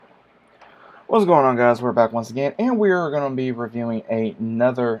What's going on, guys? We're back once again, and we are going to be reviewing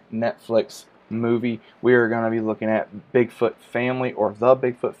another Netflix movie. We are going to be looking at Bigfoot Family, or The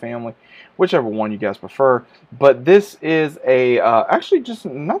Bigfoot Family, whichever one you guys prefer. But this is actually just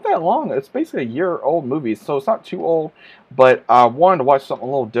not that long. It's basically a year-old movie, so it's not too old. But I wanted to watch something a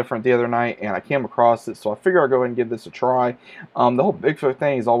little different the other night, and I came across it, so I figured I'd go ahead and give this a try. The whole Bigfoot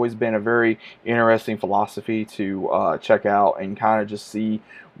thing has always been a very interesting philosophy to check out and kind of just see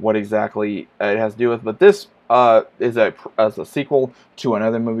what exactly it has to do with. But this is as a sequel to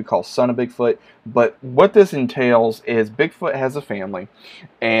another movie called Son of Bigfoot. But what this entails is Bigfoot has a family,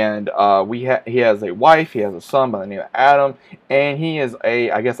 and he has a wife, he has a son by the name of Adam, and he is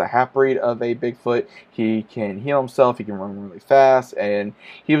I guess a half breed of a Bigfoot. He can heal himself, he can run really fast, and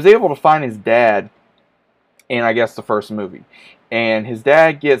he was able to find his dad in, I guess, the first movie. And his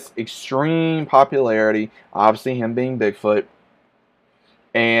dad gets extreme popularity, obviously him being Bigfoot,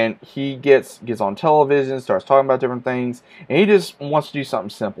 and he gets on television, starts talking about different things, and he just wants to do something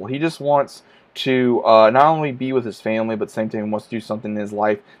simple. He just wants to not only be with his family, but at the same time wants to do something in his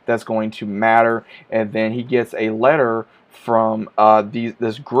life that's going to matter. And then he gets a letter from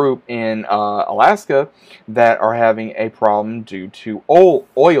this group in Alaska that are having a problem due to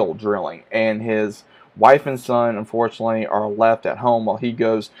oil drilling, and his wife and son, unfortunately, are left at home while he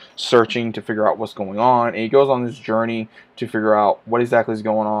goes searching to figure out what's going on. And he goes on this journey to figure out what exactly is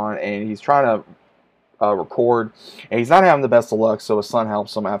going on, and he's trying to record, and he's not having the best of luck, so his son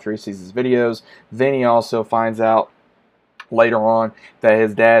helps him after he sees his videos. Then he also finds out later on that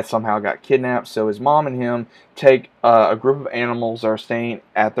his dad somehow got kidnapped, so his mom and him take a group of animals that are staying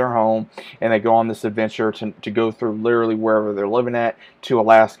at their home, and they go on this adventure to go through literally wherever they're living at to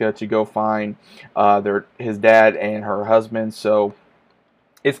Alaska to go find his dad and her husband. So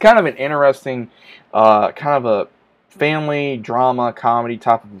it's kind of an interesting kind of a family drama comedy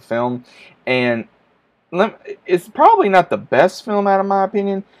type of a film, and it's probably not the best film out of my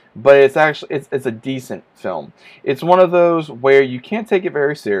opinion, but it's actually it's a decent film. It's one of those where you can't take it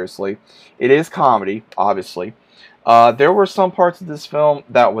very seriously. It is comedy, obviously. There were some parts of this film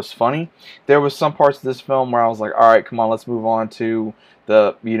that was funny. There was some parts of this film where I was like, all right, come on, let's move on to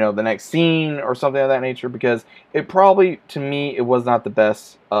the next scene or something of that nature, because it probably, to me, it was not the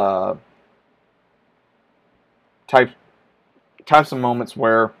best types of moments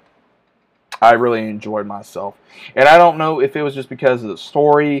where I really enjoyed myself. And I don't know if it was just because of the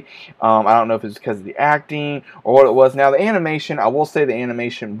story. I don't know if it's because of the acting or what it was. Now, the animation, I will say the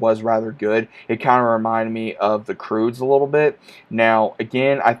animation was rather good. It kind of reminded me of The Croods a little bit. Now,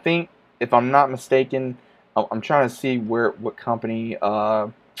 again, I think, if I'm not mistaken, I'm trying to see what company.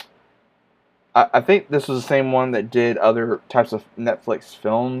 I think this was the same one that did other types of Netflix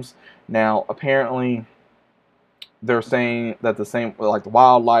films. Now, apparently, they're saying that the same, like the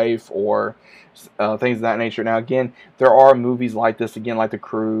wildlife or things of that nature. Now, again, there are movies like this, again, like The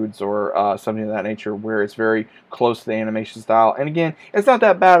Croods or something of that nature, where it's very close to the animation style. And again, it's not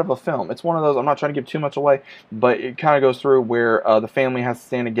that bad of a film. It's one of those, I'm not trying to give too much away, but it kind of goes through where the family has to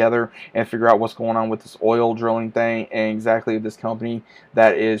stand together and figure out what's going on with this oil drilling thing, and exactly this company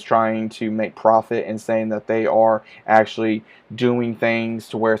that is trying to make profit and saying that they are actually doing things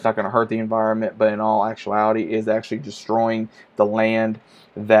to where it's not going to hurt the environment, but in all actuality is actually destroying the land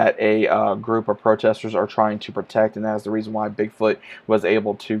that a group of protesters are trying to protect. And that's the reason why Bigfoot was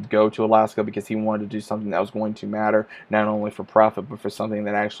able to go to Alaska, because he wanted to do something that was going to matter, not only for profit, but for something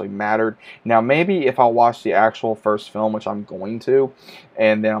that actually mattered. Now, maybe if I watch the actual first film, which I'm going to,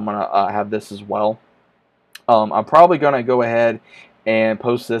 and then I'm going to have this as well, I'm probably going to go ahead and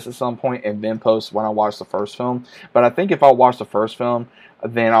post this at some point, and then post when I watch the first film. But I think if I watch the first film,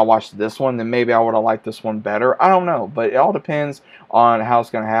 then I watched this one, then maybe I would have liked this one better. I don't know, but it all depends on how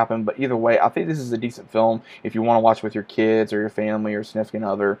it's going to happen. But either way, I think this is a decent film if you want to watch with your kids or your family or significant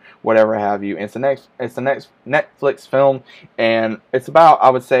other, whatever have you. And it's the next Netflix film, and it's about, I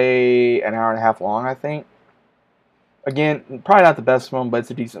would say, an hour and a half long, I think. Again, probably not the best film, but it's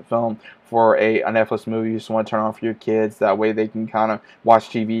a decent film for a Netflix movie. You just want to turn on for your kids. That way they can kind of watch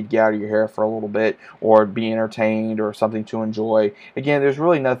TV, get out of your hair for a little bit, or be entertained, or something to enjoy. Again, there's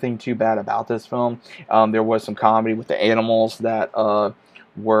really nothing too bad about this film. There was some comedy with the animals that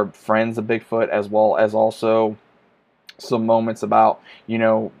were friends of Bigfoot, as well as also some moments about,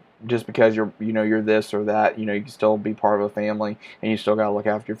 just because you're this or that, you can still be part of a family, and you still got to look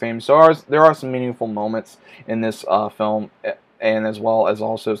after your family. So there are some meaningful moments in this film and as well as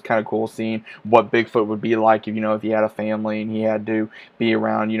also it's kind of cool seeing what Bigfoot would be like if, if he had a family and he had to be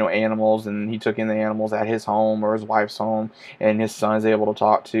around, animals, and he took in the animals at his home or his wife's home, and his son is able to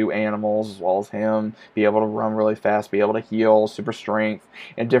talk to animals as well as him, be able to run really fast, be able to heal, super strength,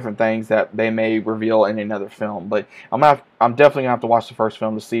 and different things that they may reveal in another film. But I'm definitely gonna have to watch the first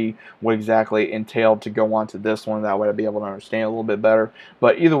film to see what exactly entailed to go on to this one. That way I'll be able to understand a little bit better.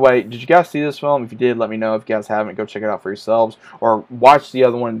 But either way, did you guys see this film? If you did, let me know. If you guys haven't, go check it out for yourselves, or watch the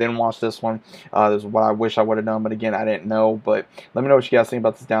other one and then watch this one. This is what I wish I would have done, but again, I didn't know. But let me know what you guys think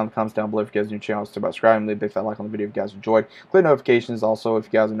about this down in the comments down below. If you guys are new to the channel, stay subscribe, leave a big fat like on the video if you guys enjoyed. Click notifications also if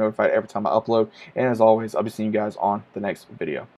you guys are notified every time I upload. And as always, I'll be seeing you guys on the next video.